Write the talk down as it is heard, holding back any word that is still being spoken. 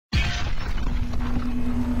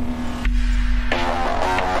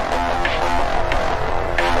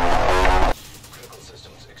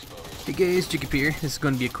Hey guys, Jacob here. This is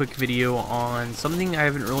going to be a quick video on something I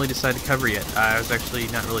haven't really decided to cover yet. I was actually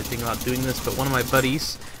not really thinking about doing this, but one of my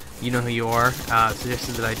buddies, you know who you are,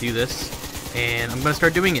 suggested that I do this, and I'm going to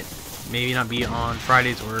start doing it. Maybe not be on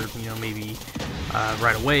Fridays or, maybe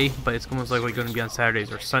right away, but it's most likely going to be on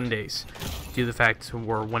Saturdays or Sundays, due to the fact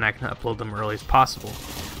where when I can upload them early as possible.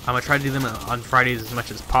 I'm going to try to do them on Fridays as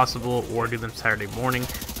much as possible, or do them Saturday morning,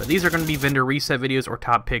 but these are going to be vendor reset videos or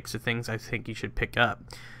top picks of things I think you should pick up.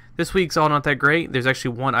 This week's all not that great. There's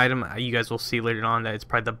actually one item you guys will see later on that it's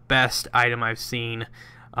probably the best item I've seen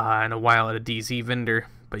in a while at a DZ vendor,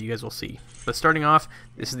 but you guys will see. But starting off,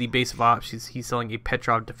 this is the base of ops. He's selling a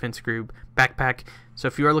Petrov Defense Group backpack. So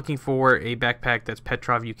if you are looking for a backpack that's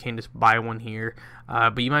Petrov, you can just buy one here.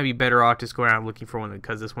 But you might be better off just going around looking for one,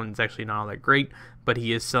 because this one's actually not all that great. But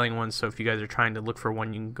he is selling one, so if you guys are trying to look for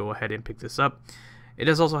one, you can go ahead and pick this up. It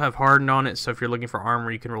does also have hardened on it, so if you're looking for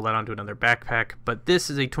armor, you can roll that onto another backpack. But this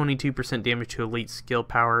is a 22% damage to elite skill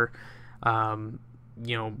power,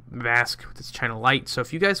 mask with its China Light. So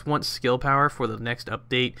if you guys want skill power for the next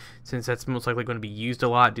update, since that's most likely going to be used a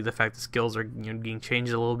lot due to the fact the skills are being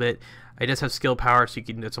changed a little bit, it does have skill power, so you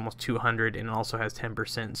can. It's almost 200, and it also has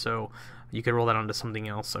 10%. So you can roll that onto something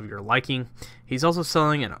else of your liking. He's also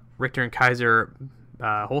selling a Richter and Kaiser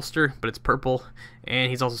holster, but it's purple, and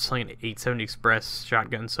he's also selling an 870 Express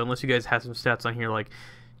shotgun. So unless you guys have some stats on here like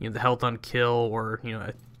the health on kill or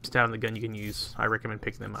a stat on the gun you can use, I recommend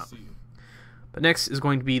picking them up. But next is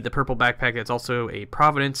going to be the purple backpack that's also a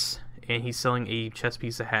Providence, and he's selling a chest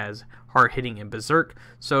piece that has hard hitting and berserk.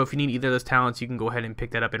 So if you need either of those talents, you can go ahead and pick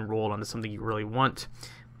that up and roll it onto something you really want.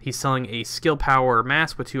 He's selling a skill power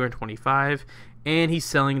mask with 225, and he's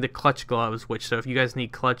selling the clutch gloves, which, so if you guys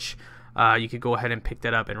need clutch, you could go ahead and pick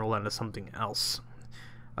that up and roll it into something else.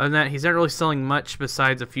 Other than that, he's not really selling much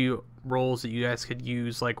besides a few rolls that you guys could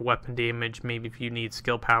use, like weapon damage, maybe if you need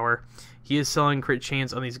skill power. He is selling crit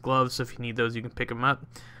chance on these gloves, so if you need those, you can pick them up.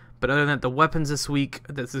 But other than that, the weapons this week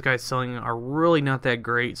that this guy's selling are really not that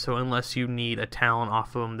great, so unless you need a talent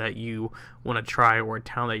off of them that you want to try, or a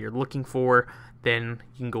talent that you're looking for, then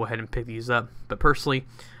you can go ahead and pick these up. But personally,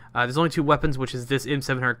 there's only two weapons, which is this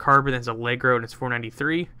M700 Carbon that has Allegro and it's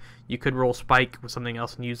 493. You could roll Spike with something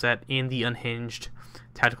else and use that, in the unhinged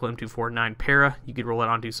Tactical M249 Para. You could roll that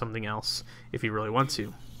onto something else if you really want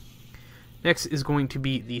to. Next is going to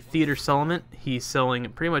be the Theater Settlement. He's selling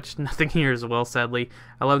pretty much nothing here as well, sadly.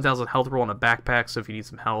 11,000 health roll on a backpack, so if you need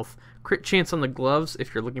some health. Crit chance on the gloves.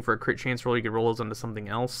 If you're looking for a crit chance roll, you can roll those onto something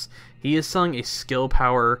else. He is selling a skill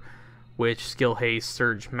power, which skill haze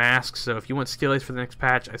surge mask. So if you want skill haze for the next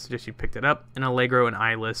patch, I suggest you pick that up. And Allegro and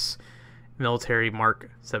Eyeless Military Mark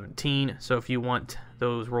 17. So if you want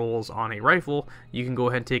those rolls on a rifle, you can go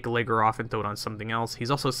ahead and take Allegro off and throw it on something else. He's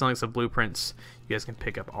also selling some blueprints you guys can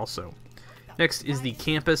pick up also. Next is the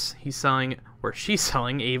Campus. He's selling, or she's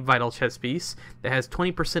selling, a Vital chest piece that has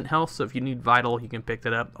 20% health. So if you need Vital, you can pick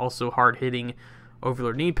that up. Also hard hitting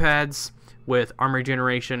Overlord knee pads with armor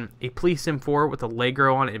generation, a Police M4 with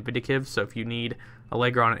Allegro on it and Vindicative, so if you need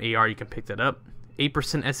Allegro on an AR, you can pick that up.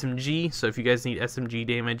 8% SMG, so if you guys need SMG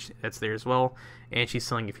damage, that's there as well. And she's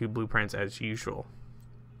selling a few blueprints as usual.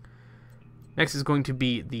 Next is going to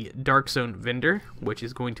be the Dark Zone vendor, which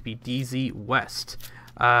is going to be DZ West.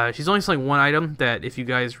 She's only selling one item that if you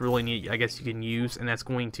guys really need, I guess you can use, and that's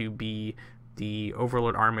going to be the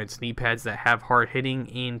Overlord Armored knee pads that have hard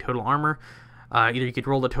hitting and total armor. Either you could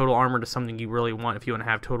roll the total armor to something you really want if you want to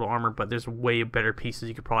have total armor, but there's way better pieces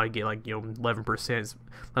you could probably get, like 11%,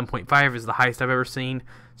 11.5 is the highest I've ever seen.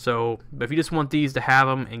 So, but if you just want these to have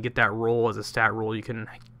them and get that roll as a stat roll, you can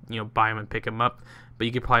buy them and pick them up, but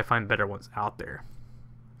you could probably find better ones out there.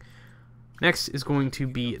 Next is going to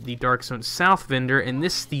be the Dark Zone South vendor, and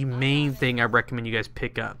this is the main thing I recommend you guys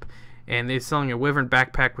pick up. And they're selling a Wyvern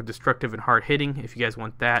backpack with destructive and hard hitting if you guys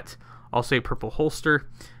want that. Also a purple holster.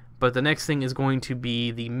 But the next thing is going to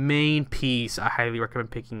be the main piece I highly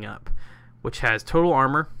recommend picking up, which has total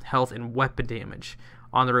armor, health, and weapon damage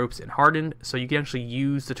on the ropes and hardened. So you can actually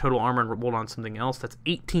use the total armor and roll on something else. That's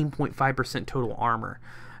 18.5% total armor.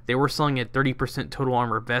 They were selling a 30% total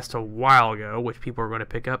armor vest a while ago, which people are going to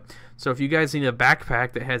pick up. So if you guys need a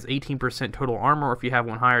backpack that has 18% total armor, or if you have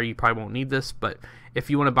one higher, you probably won't need this. But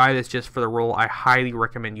if you want to buy this just for the roll, I highly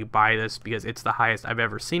recommend you buy this, because it's the highest I've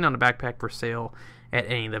ever seen on a backpack for sale at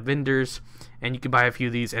any of the vendors, and you can buy a few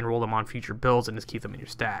of these and roll them on future builds and just keep them in your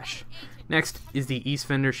stash. Next is the East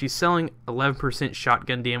vendor. She's selling 11%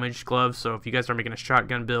 shotgun damage gloves, so if you guys are making a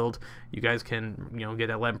shotgun build, you guys can get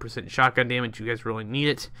that 11% shotgun damage. You guys really need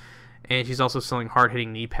it. And she's also selling hard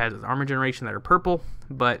hitting knee pads with armor generation that are purple.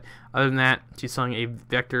 But other than that, she's selling a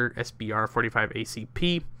Vector SBR 45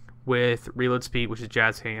 ACP with reload speed, which is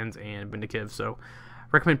Jazz Hands and Vindictive. So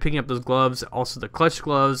recommend picking up those gloves, also the clutch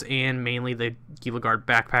gloves, and mainly the Gila Guard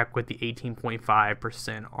backpack with the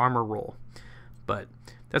 18.5% armor roll. But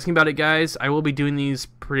that's about it, guys. I will be doing these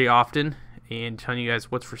pretty often and telling you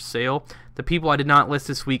guys what's for sale. The people I did not list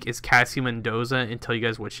this week is Cassie Mendoza and tell you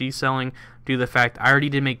guys what she's selling, due to the fact I already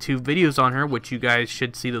did make 2 videos on her, which you guys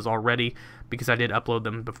should see those already because I did upload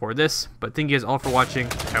them before this. But thank you guys all for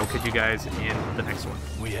watching. I will catch you guys in the next one.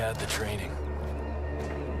 We had the training.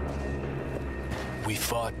 We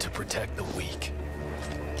fought to protect the weak.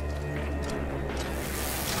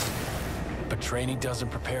 But training doesn't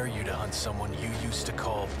prepare you to hunt someone you used to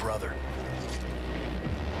call brother.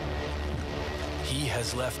 He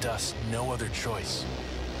has left us no other choice.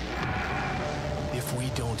 If we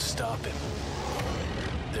don't stop him,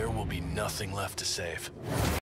 there will be nothing left to save.